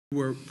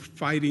We're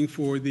fighting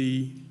for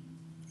the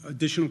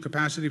additional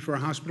capacity for a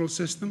hospital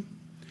system,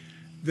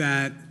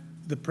 that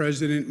the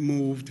president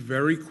moved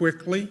very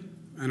quickly,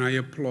 and I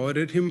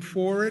applauded him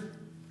for it,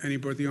 and he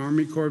brought the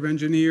Army Corps of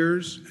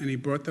Engineers, and he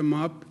brought them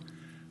up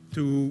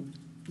to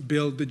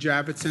build the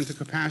Javits Center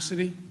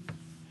capacity,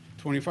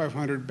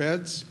 2,500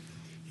 beds.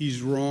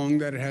 He's wrong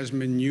that it hasn't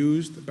been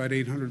used. About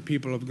 800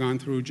 people have gone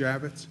through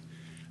Javits.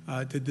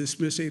 To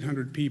dismiss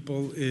 800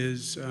 people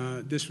is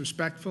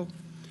disrespectful.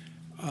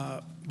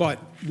 But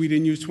we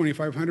didn't use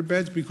 2,500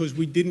 beds because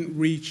we didn't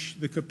reach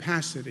the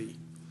capacity.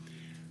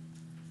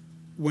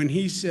 When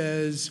he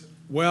says,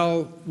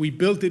 well, we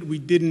built it, we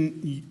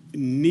didn't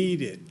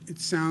need it, it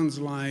sounds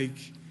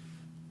like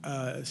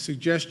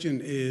suggestion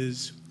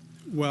is,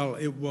 well,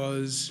 it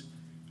was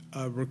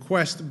a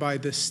request by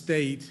the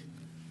state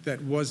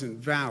that wasn't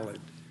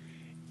valid.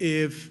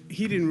 If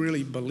he didn't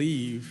really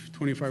believe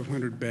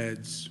 2,500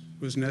 beds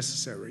was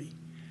necessary,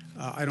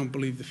 I don't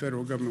believe the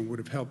federal government would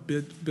have helped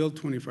build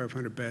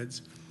 2,500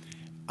 beds.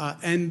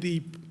 And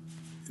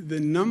the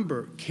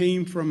number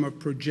came from a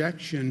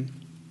projection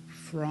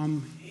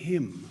from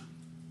him.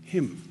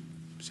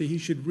 See, he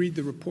should read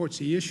the reports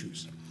he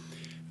issues.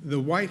 The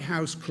White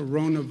House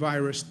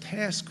Coronavirus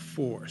Task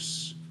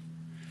Force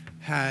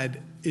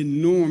had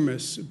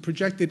enormous,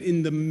 projected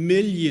in the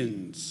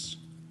millions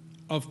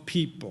of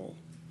people.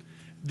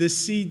 The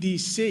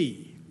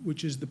CDC,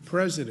 which is the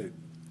president,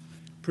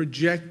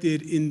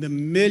 projected in the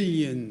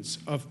millions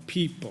of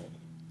people.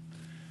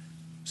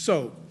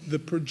 So the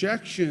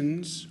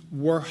projections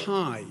were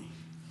high.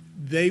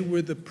 They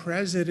were the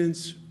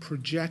president's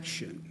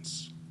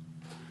projections.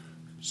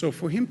 So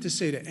for him to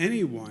say to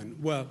anyone,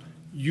 well,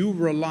 you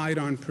relied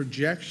on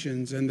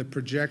projections and the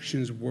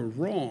projections were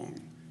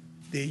wrong,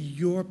 they're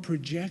your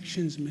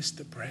projections,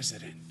 Mr.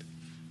 President.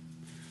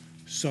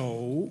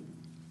 So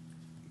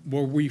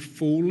were we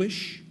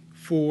foolish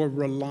for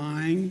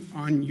relying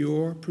on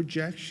your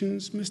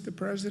projections, Mr.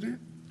 President?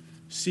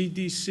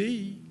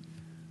 CDC,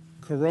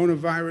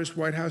 Coronavirus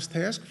White House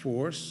Task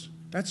Force,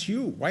 that's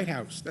you, White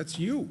House, that's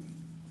you.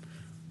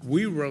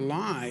 We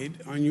relied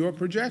on your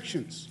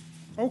projections.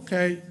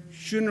 Okay,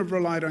 shouldn't have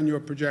relied on your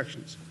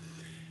projections.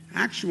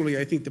 Actually,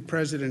 I think the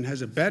president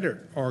has a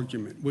better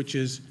argument, which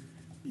is,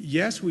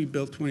 yes, we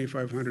built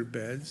 2,500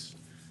 beds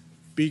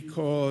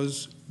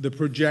because the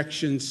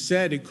projections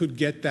said it could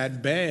get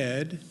that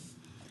bad,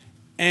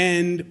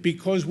 and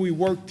because we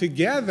worked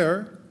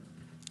together,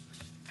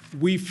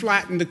 we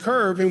flattened the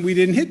curve and we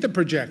didn't hit the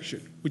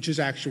projection, which is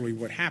actually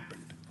what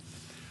happened.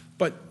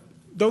 But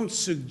don't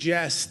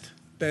suggest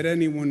that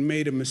anyone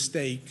made a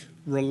mistake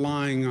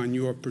relying on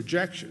your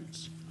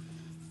projections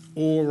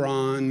or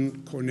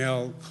on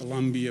Cornell,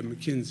 Columbia,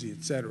 McKinsey,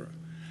 et cetera.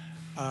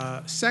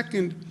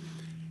 Second,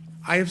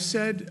 I have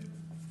said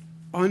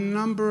a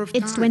number of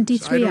times, it's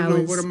 23 I don't know,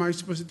 hours. what am I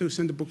supposed to do,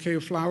 send a bouquet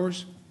of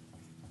flowers?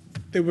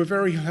 They were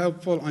very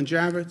helpful on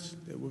Javits.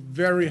 They were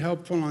very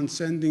helpful on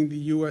sending the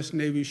U.S.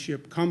 Navy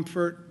ship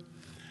Comfort.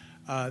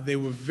 They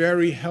were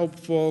very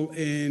helpful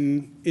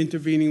in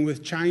intervening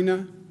with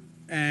China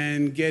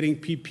and getting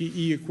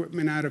PPE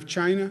equipment out of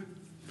China.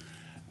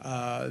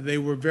 They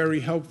were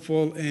very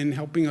helpful in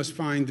helping us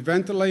find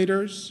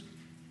ventilators.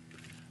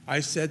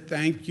 I said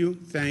thank you,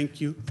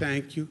 thank you,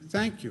 thank you,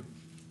 thank you.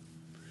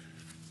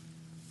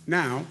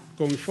 Now,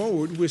 going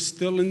forward, we're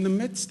still in the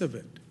midst of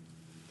it.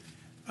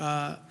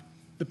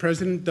 The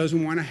president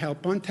doesn't want to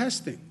help on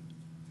testing.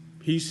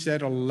 He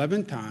said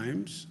 11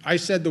 times. I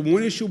said the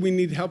one issue we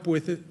need help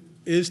with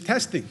is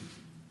testing.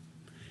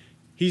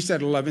 He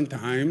said 11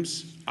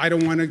 times, I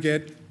don't want to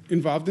get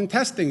involved in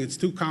testing. It's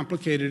too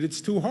complicated, it's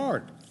too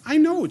hard. I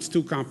know it's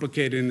too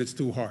complicated and it's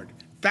too hard.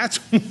 That's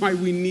why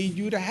we need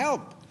you to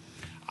help.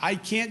 I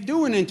can't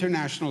do an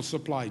international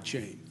supply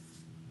chain.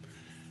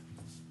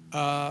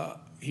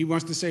 He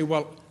wants to say,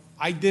 well,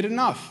 I did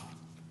enough.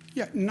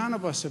 Yeah, none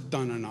of us have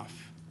done enough.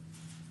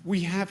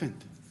 We haven't,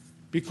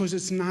 because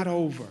it's not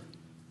over.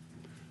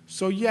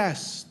 So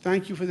yes,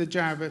 thank you for the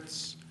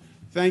Javits.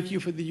 Thank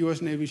you for the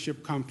U.S. Navy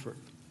ship Comfort.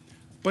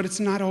 But it's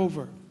not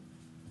over.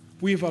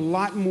 We have a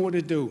lot more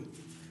to do.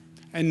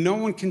 And no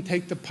one can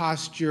take the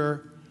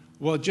posture,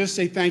 well, just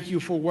say thank you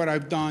for what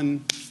I've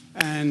done,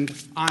 and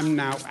I'm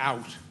now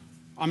out.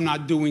 I'm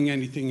not doing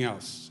anything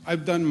else.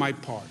 I've done my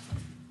part.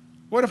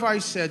 What if I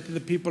said to the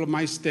people of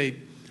my state,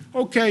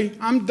 okay,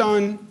 I'm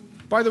done.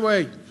 By the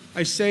way,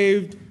 I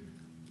saved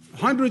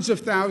hundreds of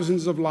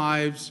thousands of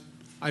lives.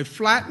 I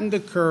flattened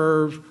the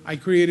curve. I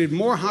created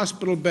more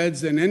hospital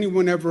beds than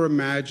anyone ever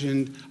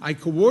imagined. I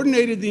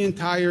coordinated the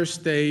entire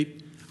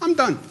state. I'm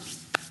done.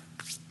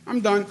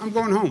 I'm done. I'm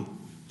going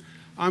home.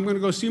 I'm going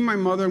to go see my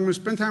mother. I'm going to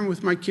spend time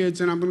with my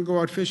kids, and I'm going to go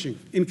out fishing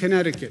in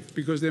Connecticut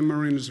because their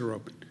marinas are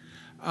open.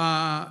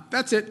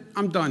 That's it.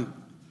 I'm done.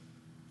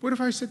 What if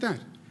I said that?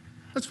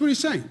 That's what he's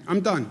saying. I'm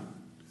done.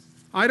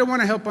 I don't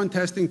want to help on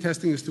testing.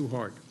 Testing is too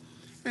hard.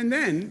 And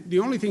then the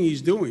only thing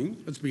he's doing,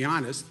 let's be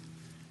honest,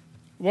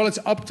 well, it's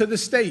up to the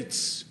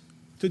states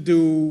to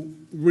do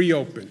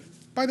reopen.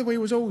 By the way, it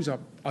was always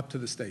up to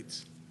the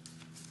states.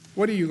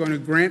 What are you going to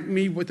grant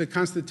me what the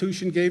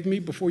Constitution gave me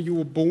before you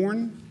were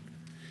born?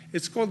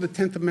 It's called the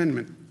 10th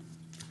Amendment.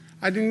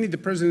 I didn't need the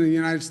President of the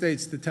United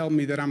States to tell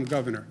me that I'm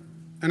governor.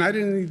 And I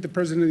didn't need the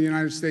President of the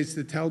United States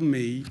to tell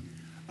me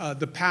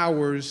the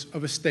powers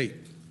of a state.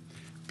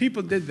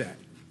 People did that.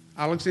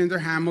 Alexander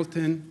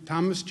Hamilton,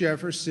 Thomas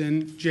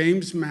Jefferson,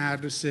 James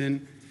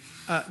Madison,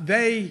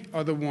 they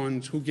are the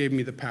ones who gave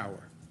me the power.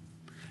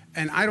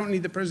 And I don't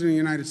need the President of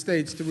the United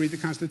States to read the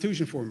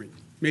Constitution for me.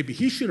 Maybe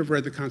he should have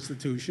read the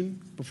Constitution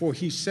before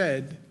he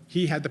said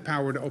he had the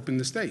power to open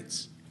the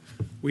states,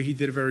 where he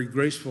did a very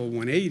graceful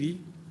 180,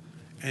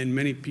 and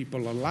many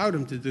people allowed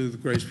him to do the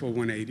graceful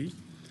 180.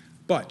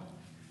 But,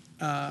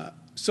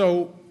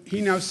 so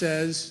he now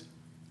says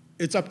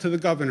it's up to the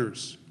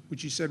governors,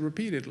 which he said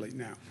repeatedly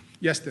now,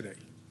 yesterday,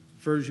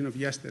 version of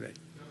yesterday.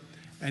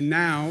 And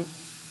now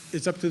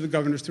it's up to the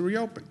governors to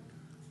reopen.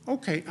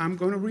 Okay, I'm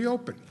going to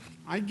reopen.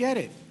 I get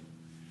it.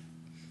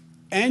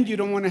 And you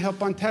don't want to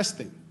help on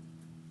testing,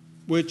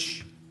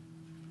 which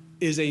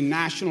is a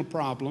national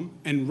problem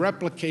and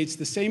replicates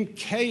the same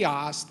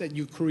chaos that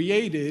you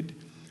created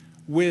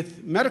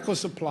with medical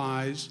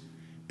supplies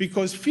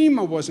because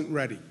FEMA wasn't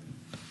ready.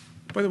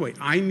 By the way,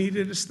 I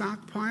needed a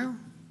stockpile.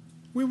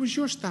 Where was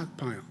your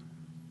stockpile?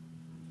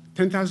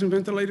 10,000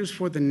 ventilators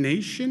for the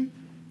nation?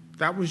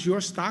 That was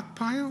your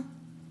stockpile?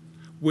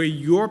 Where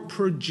your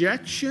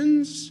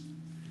projections,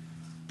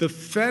 the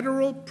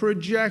federal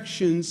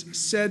projections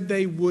said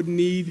they would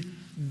need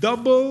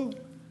double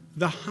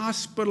the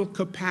hospital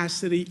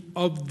capacity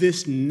of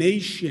this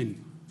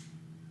nation.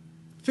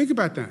 Think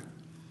about that.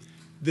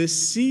 The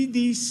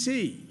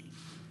CDC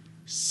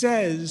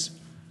says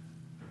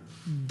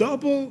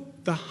double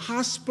the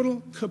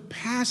hospital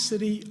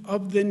capacity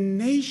of the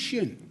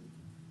nation.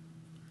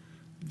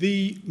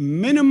 The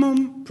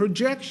minimum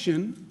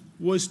projection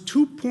was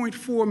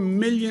 2.4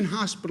 million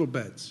hospital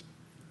beds.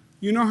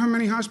 You know how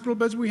many hospital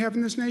beds we have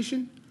in this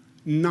nation?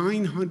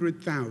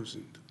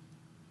 900,000.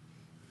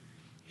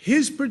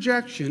 His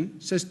projection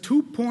says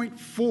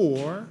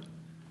 2.4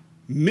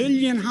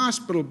 million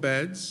hospital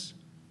beds.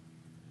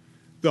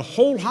 The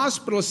whole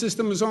hospital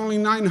system is only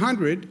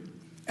 900,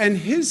 and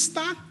his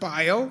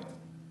stockpile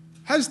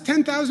has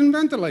 10,000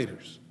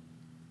 ventilators.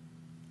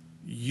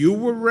 You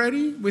were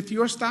ready with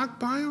your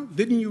stockpile?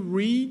 Didn't you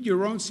read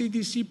your own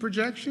CDC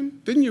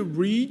projection? Didn't you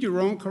read your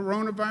own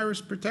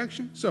coronavirus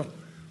protection? So,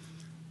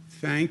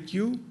 thank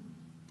you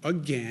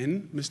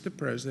again, Mr.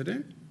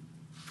 President,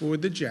 for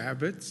the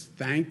Javits.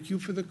 Thank you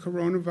for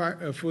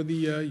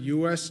the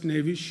U.S.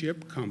 Navy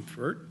ship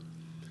Comfort,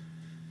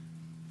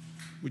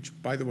 which,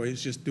 by the way,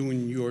 is just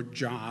doing your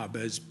job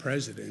as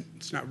president.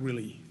 It's not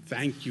really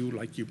thank you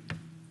like you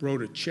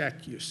wrote a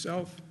check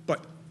yourself,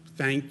 but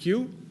thank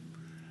you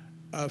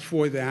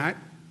for that.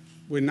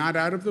 We're not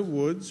out of the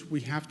woods. We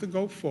have to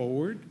go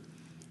forward.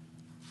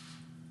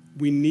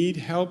 We need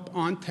help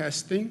on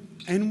testing,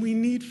 and we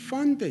need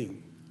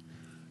funding.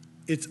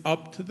 It's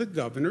up to the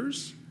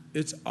governors.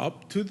 It's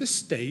up to the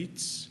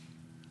states.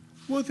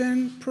 Well,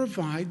 then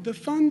provide the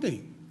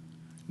funding.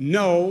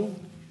 No,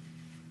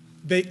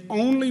 they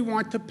only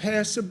want to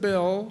pass a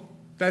bill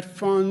that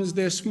funds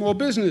their small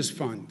business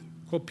fund,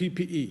 called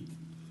PPE,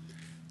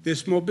 their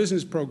small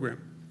business program.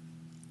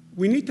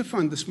 We need to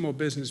fund the small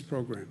business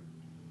program.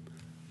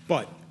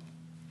 But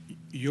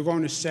you're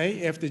going to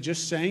say, after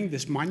just saying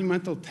this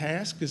monumental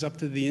task is up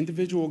to the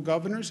individual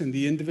governors and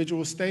the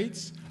individual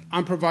states,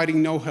 I'm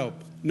providing no help,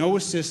 no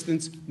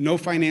assistance, no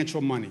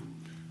financial money.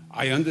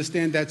 I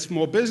understand that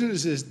small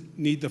businesses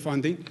need the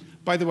funding.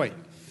 By the way,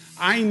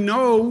 I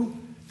know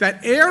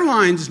that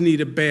airlines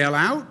need a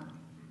bailout,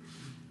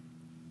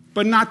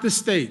 but not the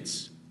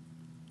states.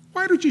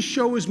 Why don't you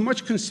show as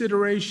much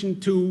consideration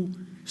to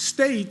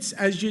states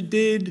as you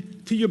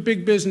did to your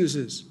big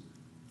businesses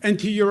and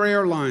to your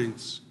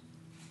airlines?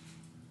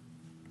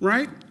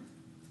 Right?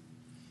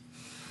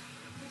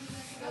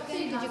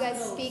 Did you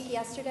guys speak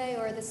yesterday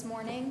or this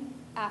morning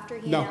after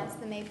he announced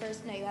the May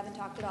 1st? No, you haven't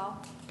talked at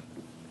all?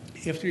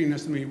 After he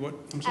announced to me what?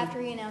 I'm sorry?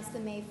 After he announced the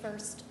May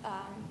 1st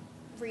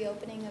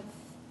reopening of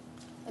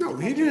No,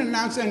 he didn't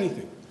announce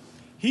anything.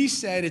 He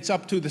said it's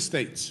up to the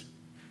states.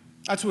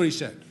 That's what he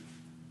said.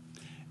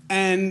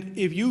 And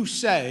if you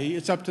say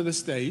it's up to the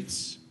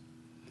states,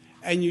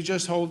 and you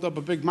just hold up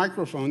a big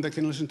microphone that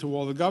can listen to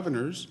all the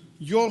governors,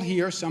 you'll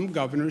hear some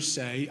governors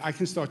say, I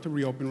can start to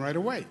reopen right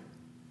away.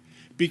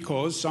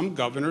 Because some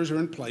governors are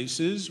in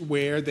places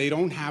where they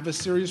don't have a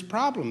serious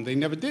problem. They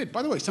never did.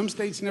 By the way, some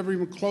states never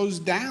even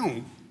closed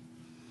down.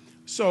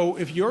 So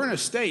if you're in a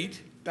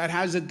state that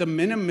has a de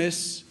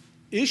minimis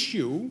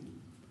issue,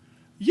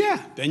 yeah,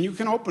 then you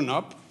can open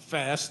up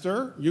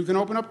faster. You can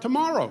open up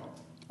tomorrow,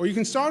 or you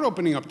can start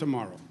opening up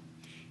tomorrow.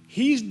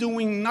 He's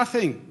doing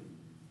nothing.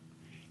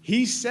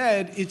 He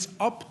said it's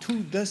up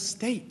to the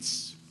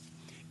states.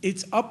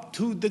 It's up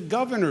to the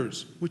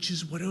governors, which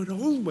is what it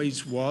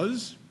always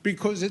was,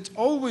 because it's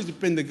always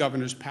been the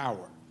governor's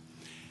power.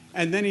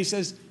 And then he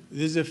says,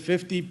 there's a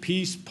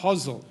 50-piece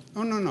puzzle.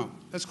 No, no, no.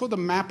 That's called the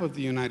map of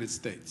the United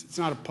States. It's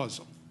not a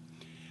puzzle.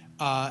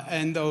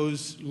 And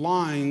those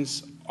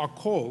lines are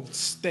called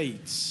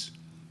states.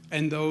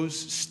 And those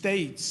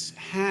states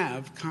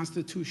have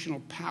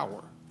constitutional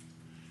power.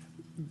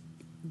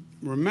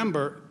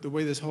 remember the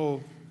way this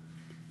whole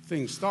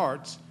thing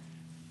starts,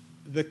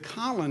 the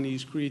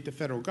colonies create the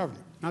federal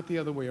government, not the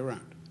other way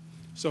around.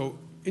 So,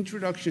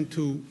 introduction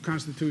to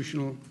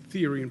constitutional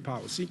theory and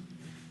policy.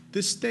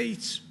 The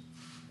states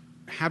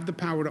have the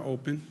power to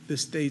open. The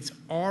states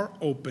are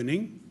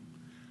opening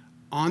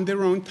on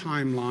their own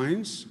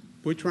timelines.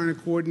 We're trying to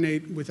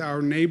coordinate with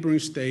our neighboring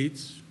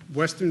states.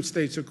 Western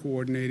states are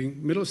coordinating.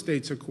 Middle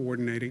states are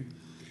coordinating.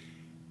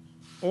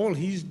 All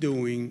he's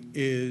doing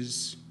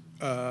is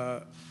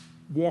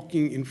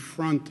walking in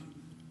front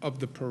of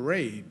the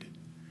parade,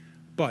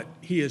 but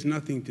he has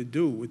nothing to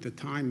do with the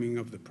timing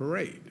of the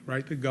parade,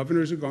 right? The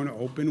governors are going to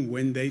open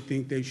when they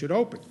think they should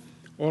open.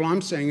 All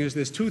I'm saying is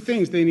there's two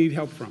things they need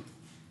help from.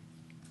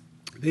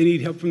 They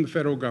need help from the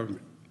federal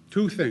government.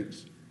 Two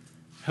things.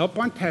 Help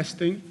on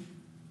testing,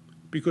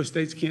 because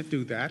states can't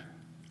do that,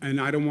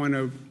 and I don't want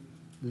to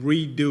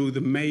redo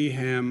the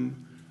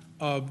mayhem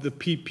of the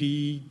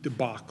PPE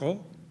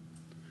debacle.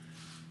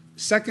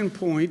 Second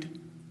point,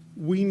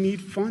 we need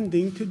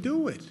funding to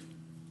do it.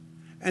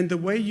 And the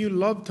way you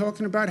love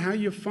talking about how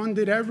you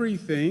funded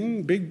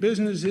everything, big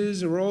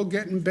businesses are all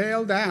getting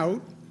bailed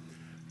out,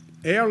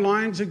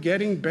 airlines are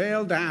getting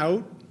bailed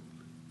out,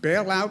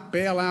 bail out,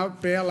 bail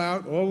out, bail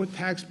out, all with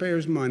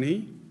taxpayers'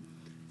 money.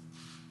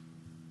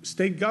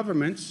 State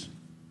governments,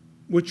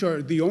 which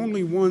are the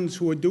only ones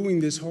who are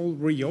doing this whole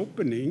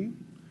reopening,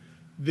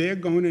 they're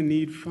going to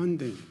need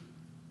funding,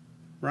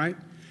 right?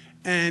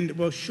 And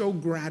will show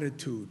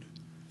gratitude.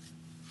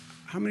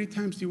 How many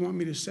times do you want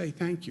me to say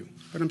thank you?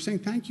 But I'm saying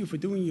thank you for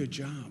doing your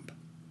job.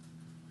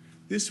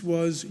 This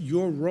was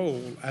your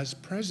role as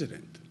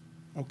president,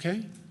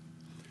 okay?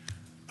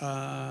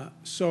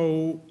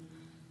 So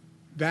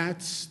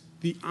that's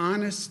the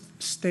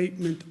honest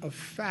statement of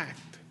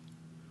fact.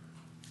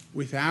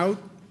 Without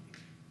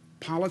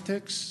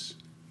politics,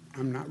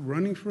 I'm not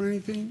running for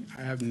anything.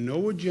 I have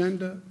no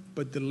agenda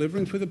but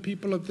delivering for the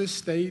people of this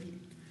state,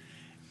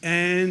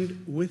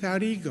 and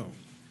without ego.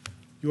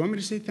 You want me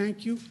to say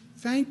thank you?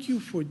 Thank you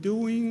for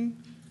doing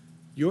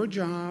your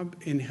job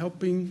in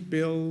helping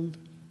build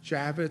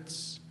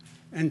Javits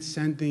and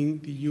sending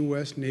the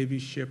U.S. Navy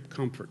ship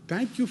Comfort.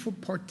 Thank you for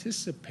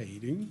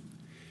participating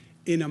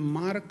in a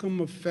modicum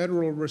of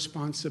federal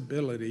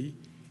responsibility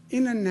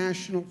in a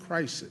national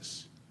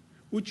crisis,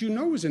 which you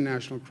know is a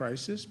national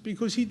crisis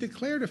because he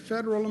declared a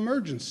federal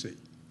emergency.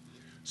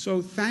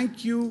 So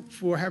thank you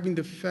for having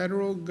the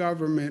federal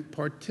government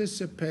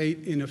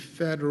participate in a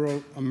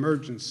federal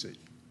emergency.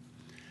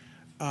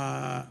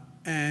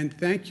 And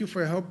thank you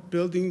for help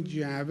building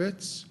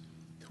Javits,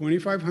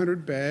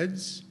 2,500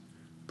 beds,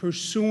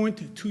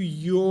 pursuant to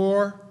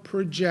your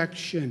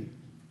projection.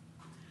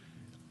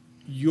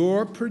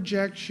 Your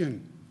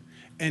projection.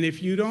 And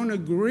if you don't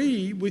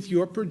agree with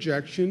your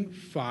projection,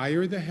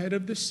 fire the head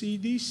of the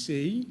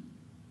CDC,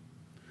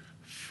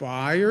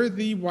 fire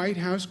the White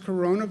House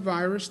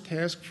Coronavirus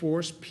Task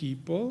Force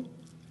people,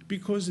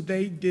 because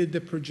they did the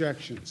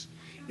projections.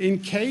 In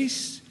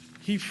case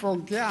he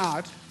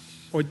forgot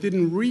or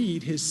didn't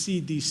read his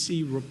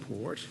CDC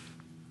report,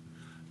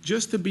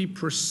 just to be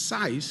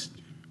precise,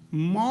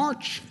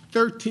 March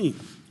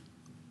 13th,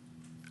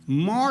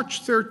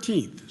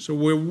 so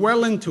we're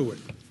well into it,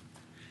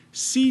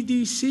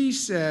 CDC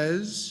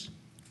says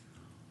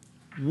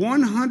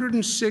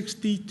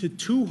 160 to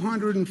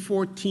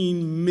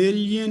 214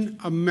 million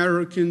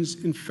Americans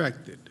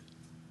infected.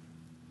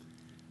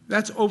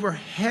 That's over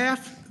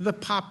half the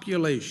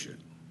population.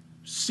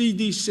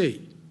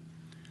 CDC.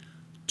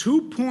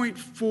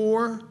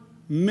 2.4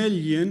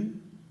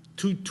 million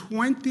to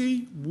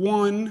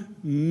 21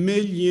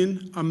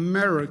 million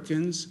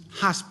Americans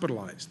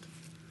hospitalized.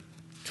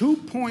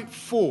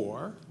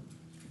 2.4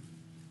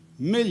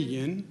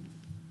 million,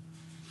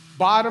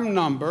 bottom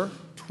number,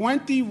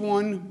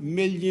 21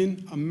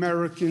 million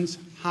Americans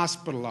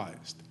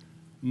hospitalized.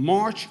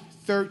 March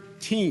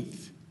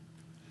 13th,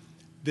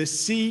 the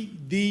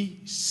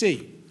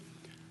CDC.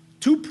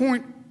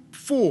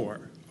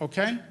 2.4,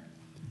 okay?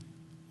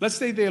 Let's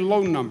say they're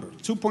low number,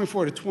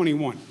 2.4 to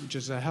 21, which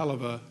is a hell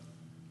of a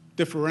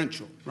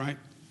differential, right?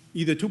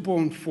 Either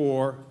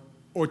 2.4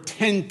 or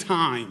 10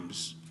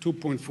 times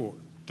 2.4.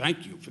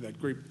 Thank you for that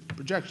great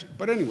projection.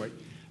 But anyway,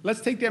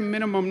 let's take their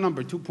minimum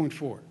number,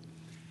 2.4.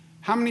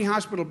 How many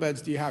hospital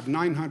beds do you have?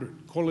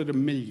 900. Call it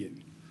 1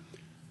 million.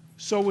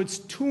 So it's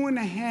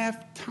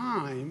 2.5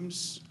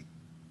 times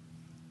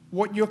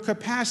what your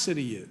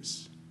capacity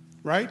is,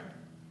 right?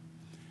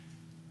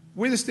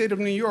 We're the state of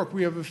New York.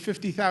 We have a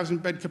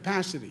 50,000 bed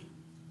capacity.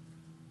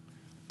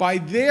 By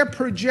their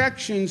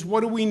projections, what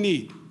do we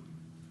need?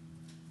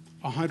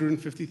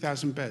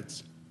 150,000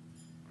 beds.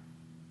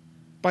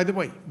 By the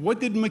way, what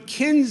did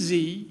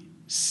McKinsey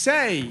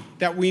say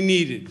that we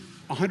needed?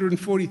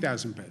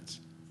 140,000 beds.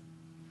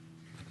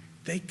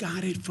 They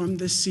got it from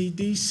the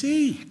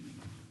CDC,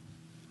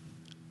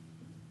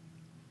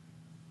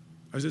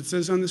 as it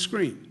says on the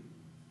screen.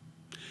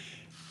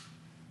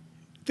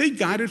 They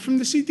got it from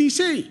the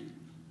CDC.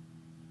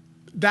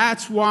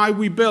 That's why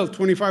we built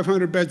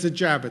 2,500 beds at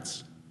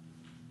Javits,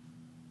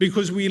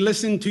 because we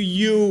listened to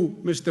you,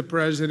 Mr.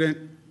 President.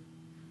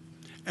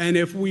 And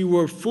if we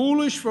were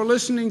foolish for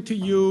listening to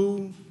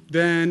you,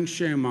 then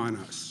shame on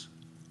us.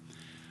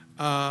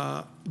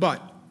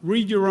 But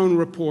read your own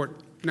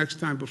report next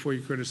time before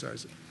you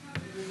criticize it.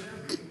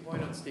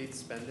 Point on state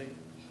spending.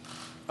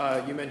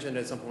 You mentioned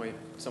at some point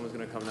someone's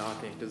going to come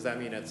knocking. Does that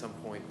mean at some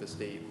point the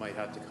state might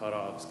have to cut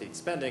off state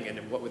spending,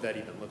 and what would that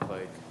even look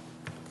like?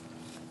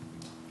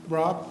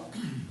 Rob?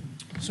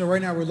 So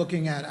right now, we're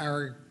looking at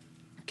our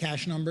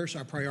cash numbers,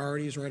 our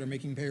priorities, right, are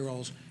making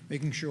payrolls,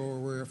 making sure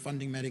we're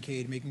funding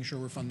Medicaid, making sure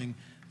we're funding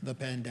the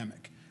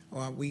pandemic.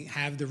 We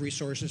have the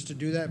resources to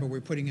do that, but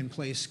we're putting in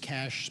place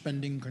cash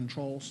spending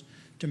controls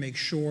to make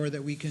sure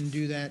that we can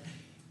do that,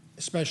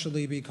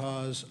 especially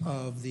because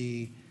of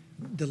the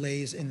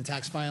delays in the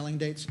tax filing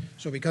dates.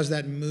 So because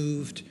that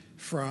moved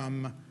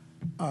from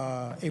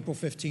April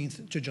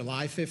 15th to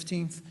July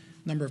 15th,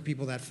 number of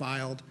people that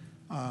filed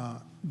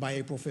by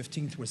April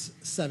 15th was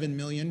 7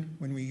 million,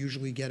 when we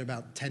usually get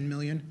about 10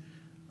 million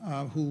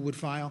who would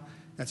file.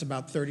 That's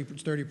about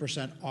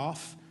 30%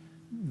 off.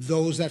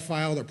 Those that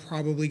filed are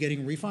probably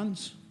getting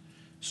refunds.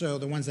 So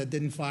the ones that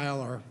didn't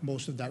file are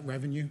most of that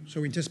revenue.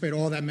 So we anticipate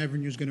all that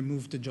revenue is going to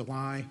move to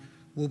July.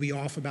 We'll be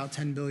off about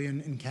 10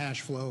 billion in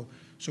cash flow.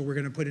 So we're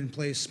going to put in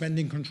place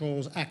spending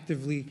controls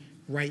actively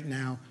right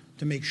now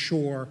to make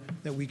sure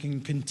that we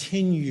can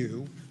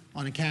continue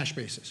on a cash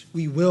basis.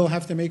 We will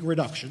have to make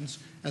reductions,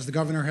 as the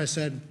governor has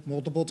said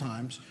multiple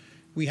times.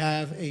 We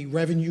have a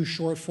revenue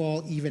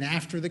shortfall even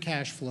after the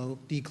cash flow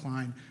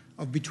decline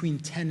of between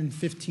 10 and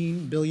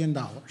 15 billion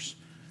dollars.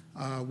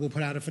 We'll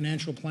put out a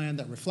financial plan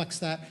that reflects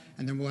that,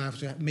 and then we'll have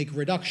to make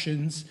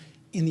reductions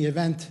in the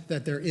event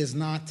that there is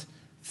not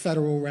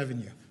federal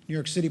revenue. New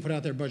York City put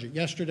out their budget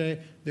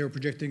yesterday. They were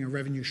projecting a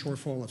revenue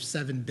shortfall of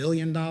 $7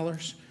 billion,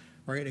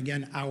 right?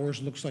 Again,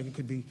 ours looks like it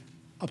could be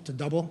up to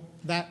double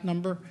that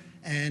number.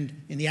 And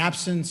in the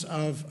absence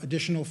of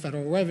additional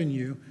federal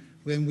revenue,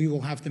 then we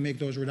will have to make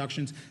those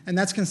reductions. And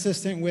that's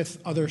consistent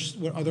with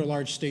what other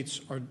large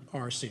states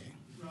are seeing.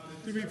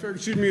 To be fair,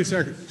 excuse me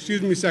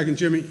a second,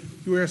 Jimmy.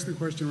 You asked the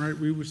question, right?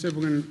 We said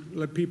we're going to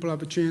let people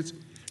have a chance.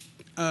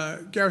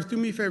 Gareth, do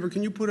me a favor.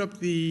 Can you put up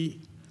the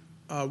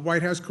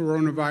White House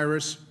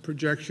coronavirus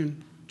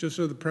projection, just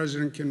so the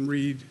president can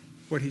read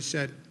what he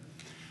said?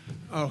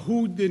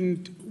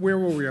 Where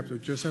were we up to,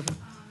 Joseph?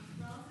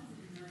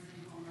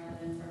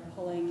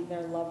 Pulling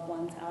their loved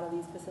ones out of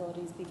these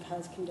facilities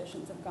because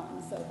conditions have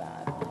gotten so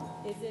bad.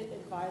 Is it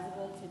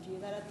advisable to do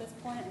that at this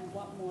point, and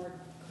what more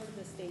could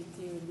the state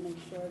do to make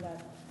sure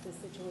that the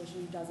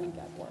situation doesn't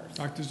get worse?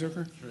 Dr.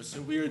 Zucker? Sure.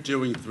 So we are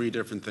doing 3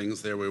 different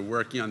things there. We're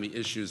working on the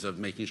issues of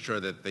making sure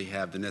that they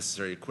have the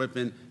necessary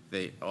equipment,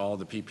 all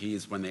the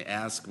PPEs, when they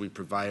ask, we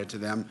provide it to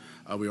them.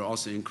 We are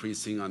also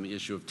increasing on the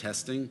issue of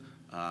testing,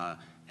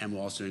 and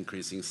we're also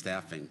increasing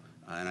staffing.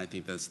 And I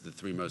think that's the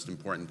 3 most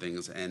important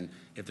things. And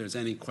if there's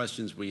any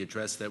questions, we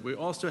address that. We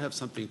also have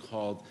something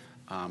called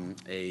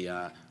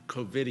a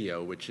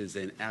co-video, which is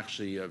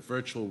actually a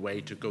virtual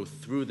way to go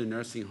through the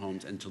nursing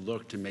homes and to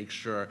look to make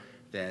sure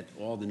that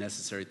all the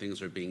necessary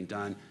things are being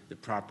done, the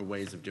proper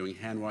ways of doing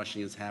hand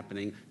washing is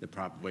happening, the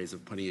proper ways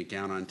of putting a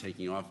gown on,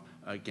 taking off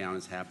a gown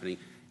is happening,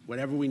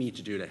 whatever we need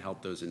to do to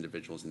help those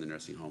individuals in the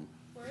nursing home.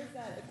 Where is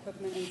that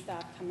equipment and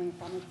staff coming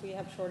from if we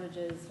have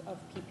shortages of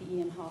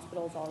PPE in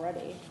hospitals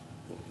already?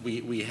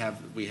 We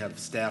have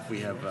staff. We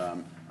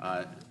have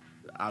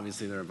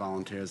obviously there are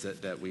volunteers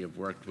that we have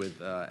worked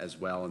with as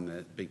well in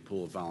the big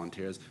pool of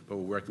volunteers, but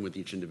we're working with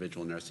each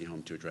individual nursing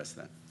home to address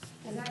that.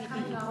 Is that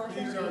coming off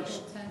their April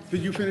 10th?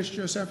 Did you finish,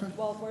 Josepha?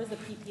 Well, where's the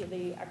PPE,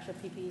 the extra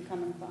PPE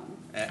coming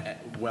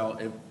from? Well,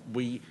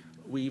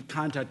 we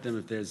contact them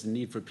if there's a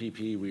need for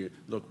PPE.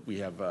 We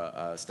have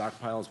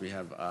stockpiles. We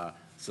have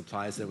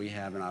supplies that we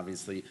have, and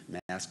obviously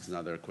masks and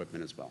other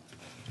equipment as well.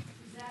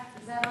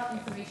 Is that all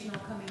informational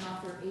coming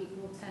off your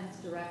April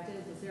 10th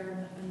directive? Is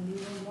there a newer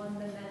one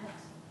than that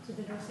to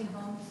the nursing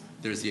homes?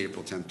 There's the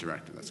April 10th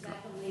directive. That's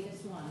correct. Is that the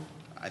latest one?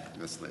 I think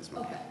that's the latest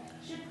one. Okay.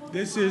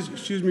 This is,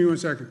 excuse me one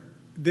second.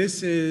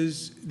 This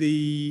is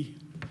you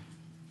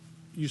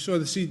saw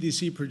the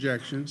CDC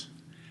projections.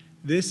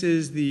 This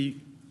is the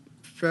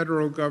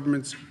federal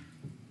government's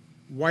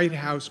White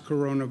House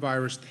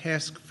Coronavirus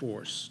Task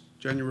Force,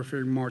 January,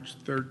 February, March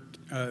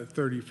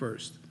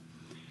 31st.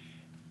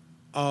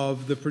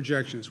 Of the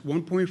projections,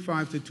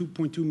 1.5 to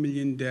 2.2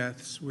 million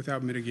deaths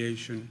without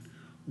mitigation,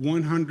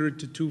 100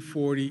 to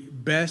 240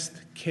 best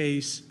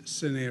case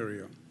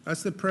scenario.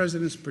 That's the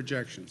president's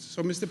projections.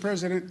 So, Mr.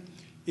 President,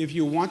 if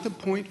you want to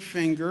point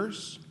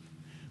fingers,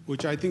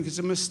 which I think is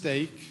a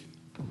mistake,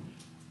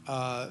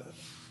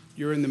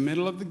 you're in the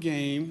middle of the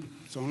game.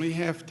 It's only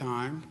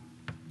halftime.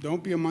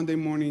 Don't be a Monday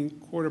morning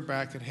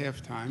quarterback at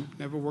halftime.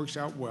 Never works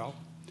out well.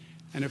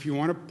 And if you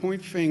want to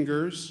point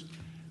fingers,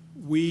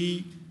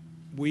 we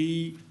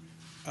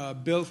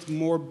built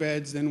more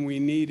beds than we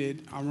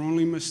needed. Our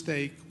only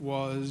mistake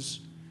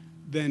was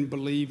then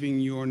believing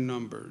your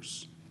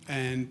numbers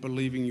and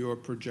believing your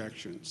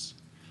projections.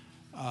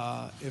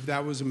 If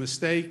that was a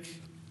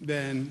mistake,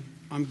 then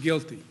I'm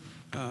guilty.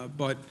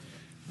 But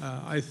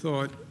I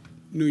thought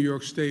New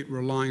York State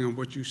relying on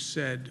what you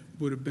said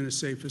would have been a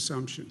safe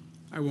assumption.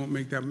 I won't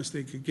make that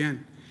mistake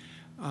again.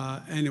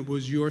 And it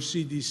was your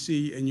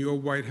CDC and your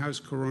White House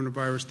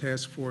Coronavirus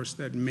Task Force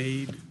that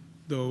made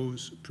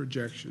those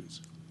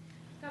projections.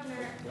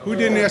 Governor, Who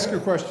didn't ask a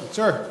question?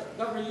 Sir?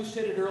 Governor, you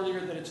stated earlier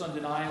that it's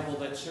undeniable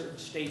that certain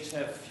states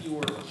have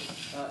fewer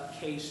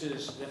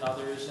cases than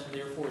others, and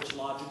therefore it's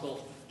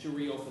logical to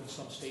reopen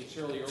some states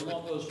earlier.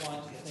 Along those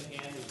lines, I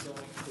think Ann was going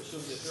to assume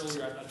this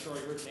earlier, I'm not sure I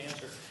heard an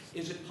answer.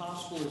 Is it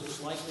possible, is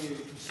it likely, are you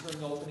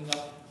considering opening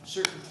up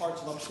certain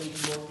parts of upstate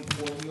New York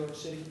before New York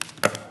City?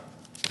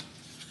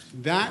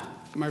 That,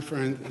 my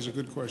friend, is a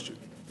good question.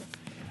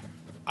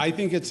 I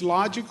think it's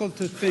logical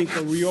to think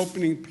a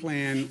reopening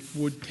plan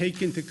would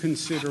take into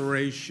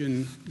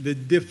consideration the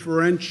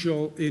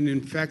differential in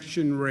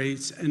infection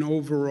rates and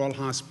overall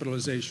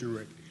hospitalization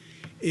rate.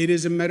 It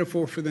is a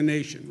metaphor for the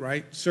nation,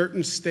 right?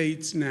 Certain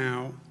states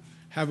now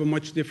have a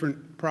much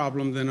different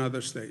problem than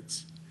other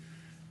states.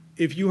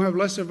 If you have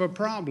less of a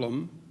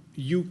problem,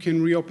 you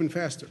can reopen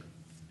faster.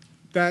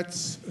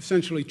 That's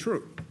essentially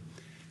true.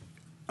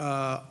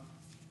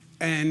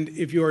 And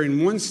if you're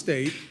in one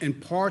state and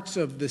parts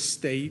of the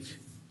state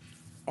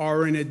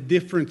are in a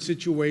different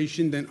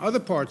situation than other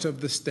parts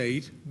of the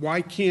state,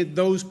 why can't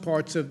those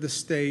parts of the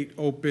state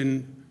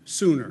open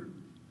sooner?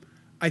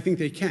 I think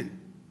they can.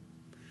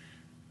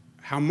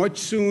 How much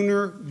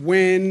sooner,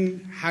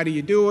 when, how do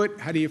you do it,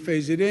 how do you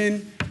phase it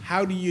in,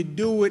 how do you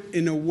do it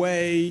in a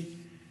way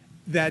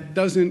that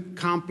doesn't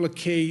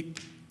complicate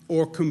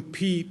or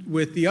compete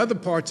with the other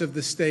parts of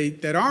the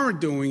state that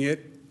aren't doing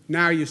it?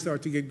 Now you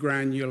start to get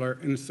granular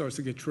and it starts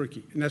to get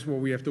tricky, and that's what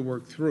we have to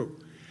work through.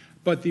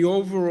 But the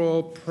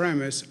overall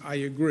premise, I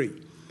agree.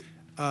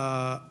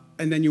 And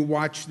then you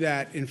watch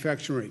that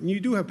infection rate. And you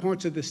do have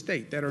parts of the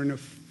state that are in a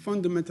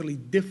fundamentally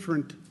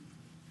different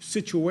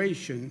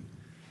situation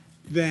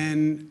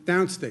than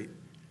downstate.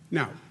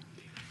 Now,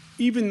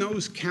 even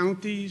those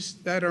counties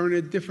that are in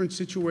a different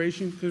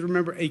situation, because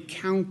remember, a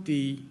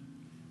county,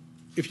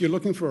 if you're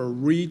looking for a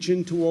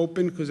region to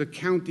open, because a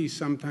county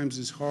sometimes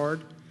is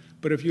hard,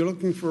 but if you're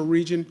looking for a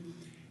region,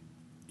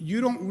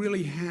 you don't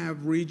really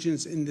have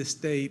regions in the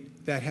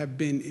state that have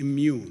been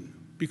immune,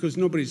 because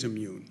nobody's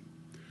immune.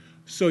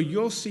 So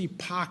you'll see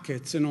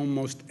pockets in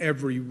almost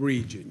every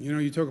region. You know,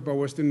 you talk about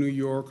Western New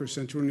York or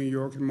Central New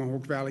York and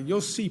Mohawk Valley,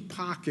 you'll see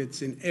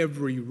pockets in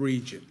every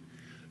region.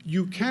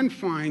 You can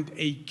find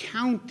a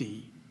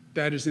county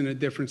that is in a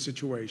different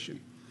situation.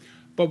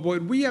 But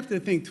what we have to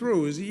think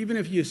through is, even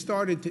if you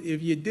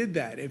if you did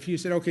that, if you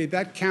said, okay,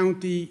 that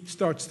county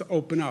starts to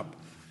open up,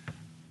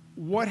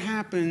 what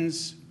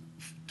happens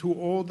to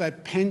all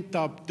that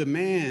pent-up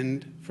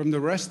demand from the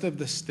rest of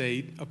the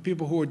state of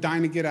people who are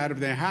dying to get out of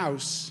their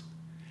house?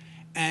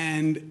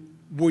 And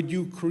would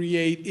you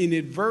create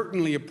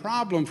inadvertently a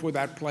problem for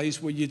that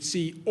place where you'd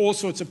see all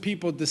sorts of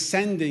people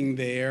descending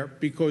there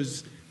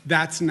because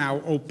that's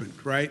now opened,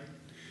 right?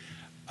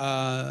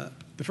 The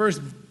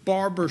first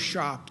barber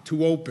shop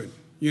to open,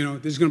 you know,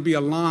 there's going to be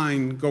a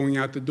line going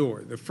out the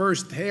door. The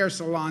first hair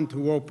salon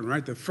to open,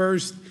 right? The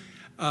first,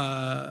 we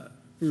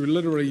were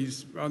literally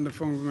on the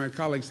phone with my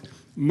colleagues,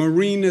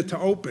 marina to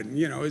open,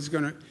 you know, is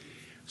going to.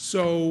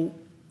 So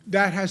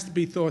that has to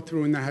be thought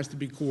through and that has to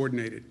be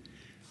coordinated.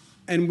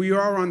 And we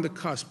are on the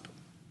cusp.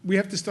 We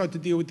have to start to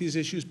deal with these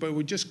issues, but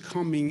we're just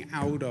coming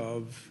out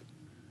of,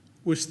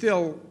 we're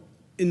still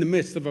in the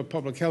midst of a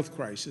public health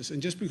crisis.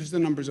 And just because the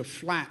numbers are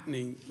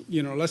flattening,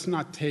 you know, let's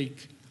not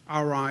take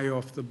our eye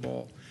off the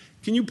ball.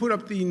 Can you put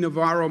up the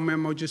Navarro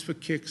memo just for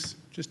kicks,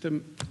 just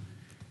to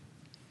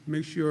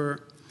make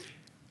sure?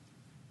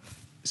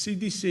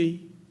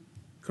 CDC,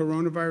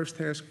 Coronavirus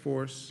Task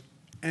Force,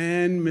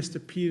 and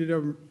Mr.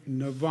 Peter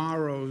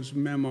Navarro's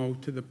memo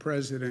to the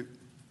president,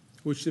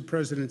 which the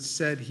president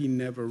said he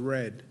never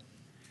read.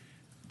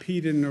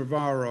 Peter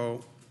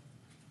Navarro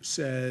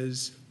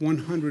says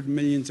 100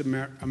 million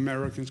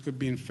Americans could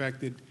be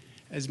infected.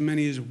 As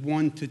many as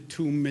 1 to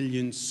 2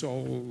 million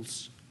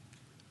souls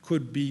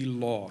could be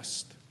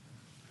lost.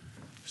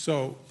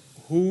 So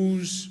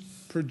whose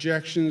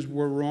projections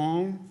were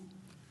wrong?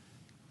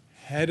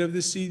 Head of the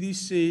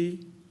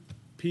CDC,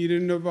 Peter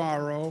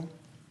Navarro,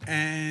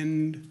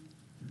 and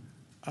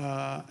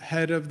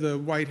head of the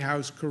White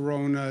House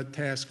Corona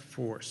Task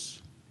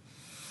Force.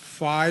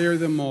 Fire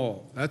them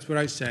all. That's what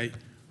I say.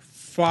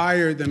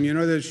 Fire them. You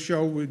know the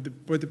show with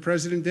what the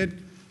president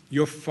did?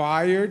 You're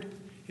fired.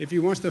 If he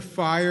wants to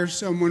fire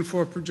someone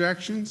for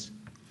projections,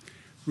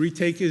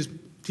 retake his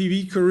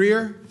TV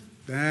career,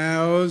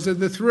 those are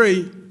the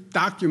three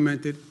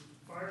documented.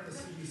 Fire the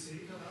CDC?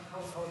 How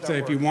would that So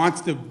if he work?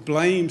 wants to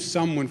blame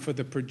someone for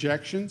the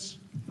projections,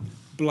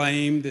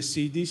 blame the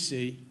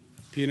CDC,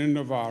 Peter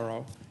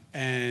Navarro,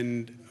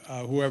 and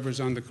whoever's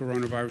on the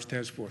Coronavirus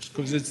Task Force,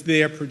 because it's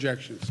their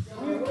projections.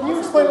 Can you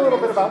explain a little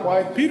bit about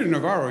why? Peter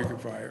Navarro you can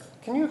fire.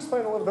 Can you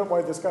explain a little bit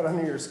why this got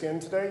under your skin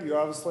today? You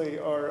obviously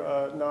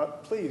are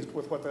not pleased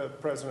with what the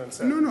president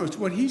said. No, it's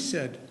what he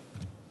said.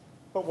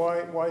 But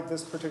why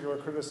this particular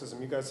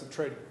criticism? You guys have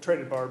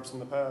traded barbs in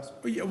the past.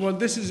 Well,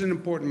 this is an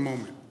important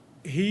moment.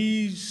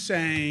 He's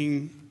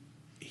saying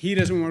he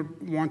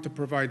doesn't want to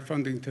provide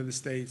funding to the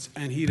states,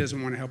 and he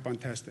doesn't want to help on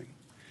testing.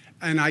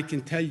 And I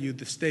can tell you,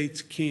 the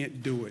states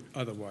can't do it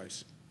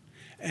otherwise.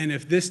 And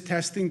if this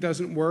testing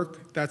doesn't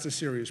work, that's a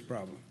serious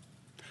problem.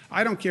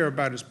 I don't care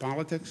about his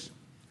politics,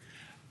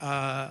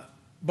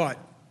 but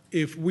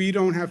if we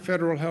don't have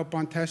federal help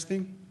on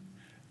testing,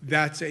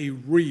 that's a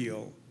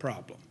real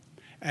problem.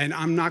 And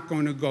I'm not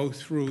going to go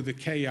through the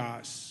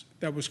chaos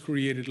that was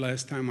created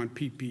last time on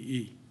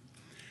PPE,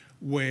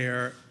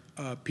 where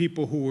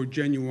people who were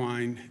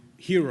genuine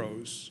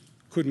heroes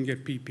couldn't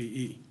get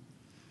PPE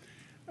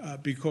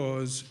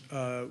because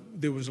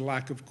there was a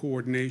lack of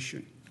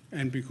coordination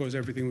and because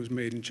everything was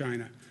made in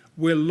China.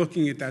 We're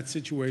looking at that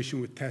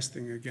situation with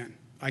testing again.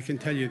 I can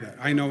tell you that.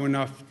 I know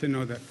enough to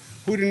know that.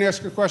 Who didn't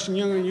ask a question?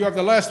 You have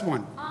the last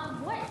one.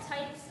 What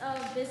types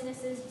of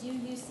businesses do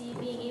you see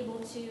being able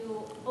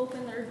to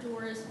open their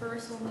doors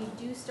first when we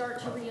do start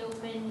to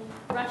reopen?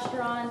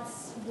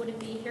 Restaurants, would it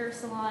be hair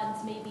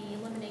salons, maybe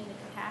limiting the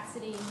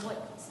capacity?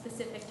 What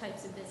specific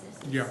types of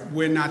businesses? Yeah,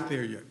 we're not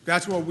there yet.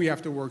 That's what we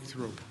have to work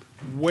through.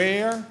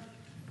 Where,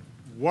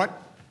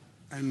 what,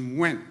 and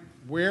when.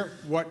 Where,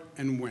 what,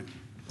 and when.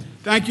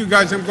 Thank you,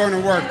 guys. I'm going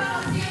to work.